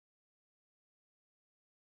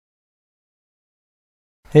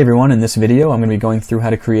Hey everyone, in this video I'm going to be going through how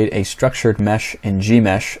to create a structured mesh in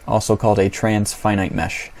Gmsh, also called a Transfinite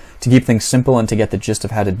mesh. To keep things simple and to get the gist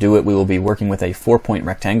of how to do it, we will be working with a 4-point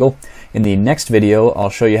rectangle. In the next video, I'll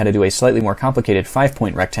show you how to do a slightly more complicated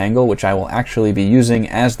 5-point rectangle, which I will actually be using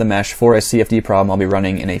as the mesh for a CFD problem I'll be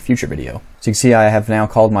running in a future video. So you can see I have now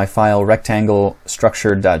called my file rectangle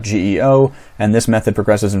structured.geo, and this method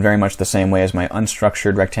progresses in very much the same way as my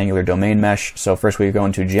unstructured rectangular domain mesh. So first we go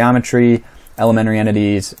into geometry, elementary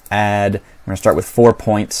entities, add. I'm going to start with 4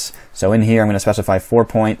 points. So in here I'm going to specify 4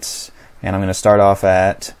 points, and I'm going to start off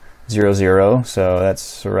at 0, 0. So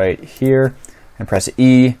that's right here, and press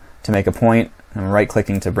E to make a point. I'm right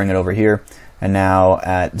clicking to bring it over here. And now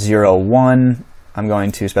at 0, 1, I'm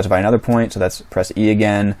going to specify another point. So that's press E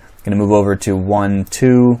again. I'm going to move over to 1,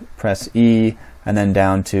 2, press E, and then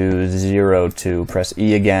down to 0, 2, press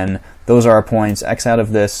E again. Those are our points. X out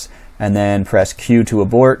of this, and then press Q to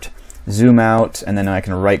abort. Zoom out, and then I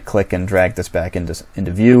can right click and drag this back into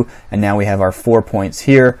view, and now we have our 4 points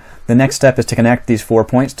here. The next step is to connect these 4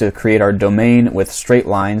 points to create our domain with straight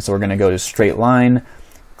lines. So we're going to go to straight line,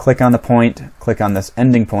 click on the point, click on this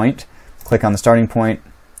ending point, click on the starting point,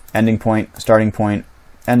 ending point, starting point,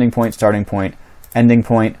 ending point, starting point, ending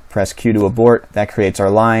point, press Q to abort. That creates our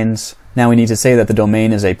lines. Now we need to say that the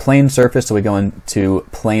domain is a plane surface, so we go into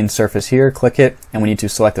plane surface here, click it, and we need to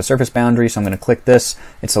select the surface boundary. So I'm going to click this.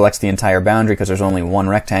 It selects the entire boundary because there's only one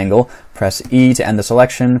rectangle. Press E to end the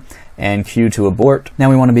selection, and Q to abort. Now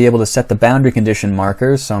we want to be able to set the boundary condition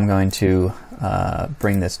markers, so I'm going to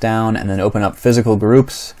bring this down and then open up physical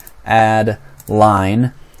groups, add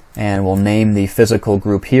line, and we'll name the physical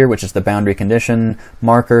group here, which is the boundary condition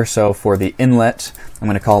marker. So for the inlet, I'm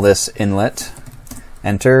going to call this inlet,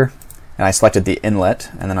 enter. And I selected the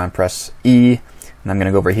inlet, and then I press E, and I'm going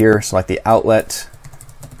to go over here, select the outlet,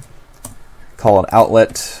 call it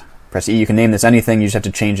outlet, press E. You can name this anything, you just have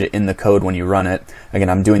to change it in the code when you run it. Again,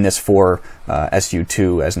 I'm doing this for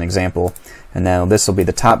SU2 as an example. And now this will be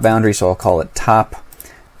the top boundary, so I'll call it top.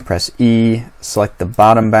 Press E, select the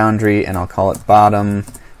bottom boundary, and I'll call it bottom.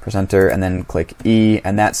 Press enter, and then click E,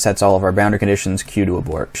 and that sets all of our boundary conditions. Q to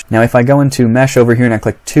abort. Now if I go into mesh over here and I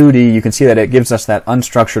click 2D, you can see that it gives us that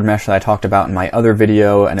unstructured mesh that I talked about in my other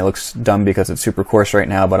video, and it looks dumb because it's super coarse right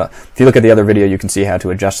now, but if you look at the other video you can see how to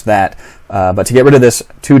adjust that. But to get rid of this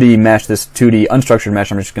 2D mesh, this 2D unstructured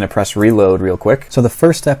mesh, I'm just going to press reload real quick. So the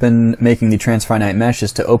first step in making the Transfinite mesh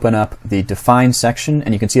is to open up the define section,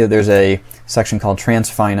 and you can see that there's a section called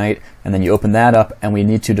Transfinite, and then you open that up, and we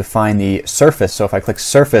need to define the surface. So if I click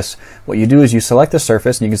surface, what you do is you select the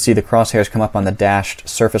surface, and you can see the crosshairs come up on the dashed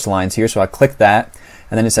surface lines here. So I click that,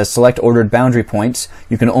 and then it says select ordered boundary points.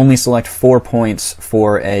 You can only select 4 points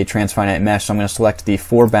for a Transfinite mesh, so I'm going to select the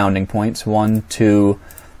 4 bounding points, 1, 2,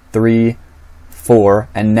 3, 4,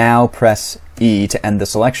 and now press E to end the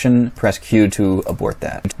selection, press Q to abort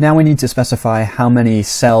that. Now we need to specify how many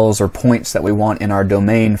cells or points that we want in our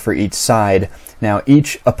domain for each side. Now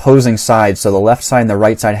each opposing side, so the left side and the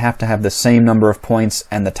right side, have to have the same number of points,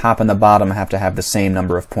 and the top and the bottom have to have the same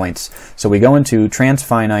number of points. So we go into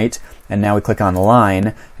Transfinite, and now we click on line,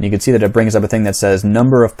 and you can see that it brings up a thing that says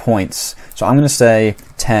number of points. So I'm going to say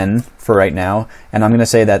 10 for right now, and I'm going to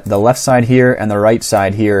say that the left side here and the right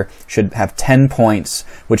side here should have 10 points,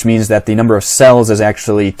 which means that the number of cells is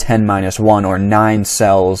actually 10 minus 1, or 9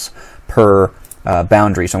 cells per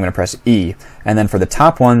boundary. So I'm going to press E. And then for the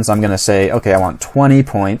top ones, I'm going to say, okay, I want 20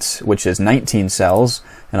 points, which is 19 cells,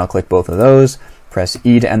 and I'll click both of those, press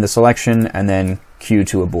E to end the selection, and then Q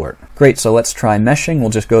to abort. Great, so let's try meshing.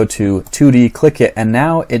 We'll just go to 2D, click it, and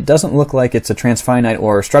now it doesn't look like it's a Transfinite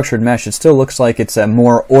or structured mesh. It still looks like it's a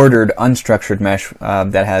more ordered unstructured mesh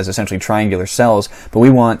that has essentially triangular cells, but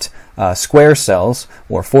we want square cells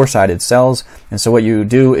or 4-sided cells. And so what you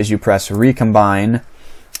do is you press recombine,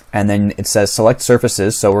 and then it says select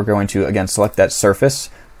surfaces. So we're going to again select that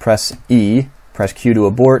surface, press E, press Q to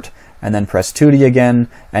abort, and then press 2D again,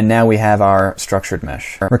 and now we have our structured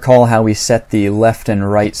mesh. Recall how we set the left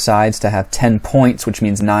and right sides to have 10 points, which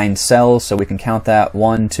means 9 cells, so we can count that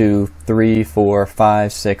 1, 2, 3, 4,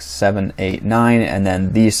 5, 6, 7, 8, 9, and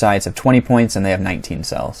then these sides have 20 points and they have 19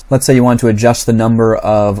 cells. Let's say you want to adjust the number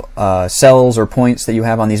of cells or points that you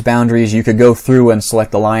have on these boundaries. You could go through and select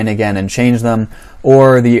the line again and change them,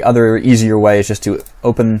 or the other easier way is just to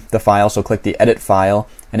open the file, so click the edit file,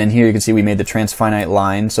 and in here you can see we made the Transfinite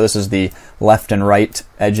line. So this is the left and right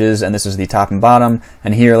edges, and this is the top and bottom.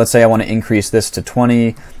 And here, let's say I want to increase this to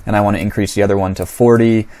 20, and I want to increase the other one to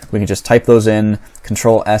 40. We can just type those in,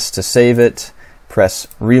 Control S to save it, press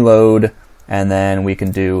reload, and then we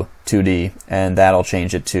can do 2D, and that'll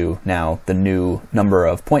change it to now the new number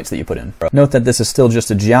of points that you put in. Note that this is still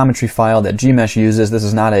just a geometry file that Gmsh uses. This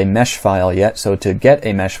is not a mesh file yet, so to get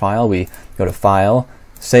a mesh file, we go to File,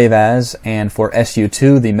 Save As, and for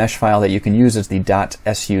SU2, the mesh file that you can use is the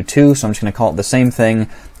 .su2, so I'm just going to call it the same thing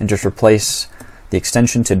and just replace the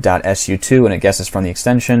extension to .su2, and it guesses from the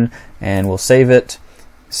extension, and we'll save it,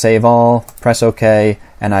 save all, press OK,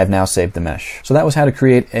 and I've now saved the mesh. So that was how to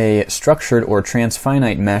create a structured or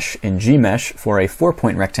transfinite mesh in Gmsh for a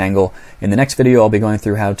 4-point rectangle. In the next video, I'll be going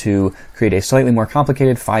through how to create a slightly more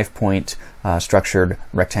complicated 5-point structured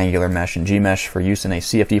rectangular mesh in Gmsh for use in a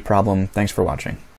CFD problem. Thanks for watching.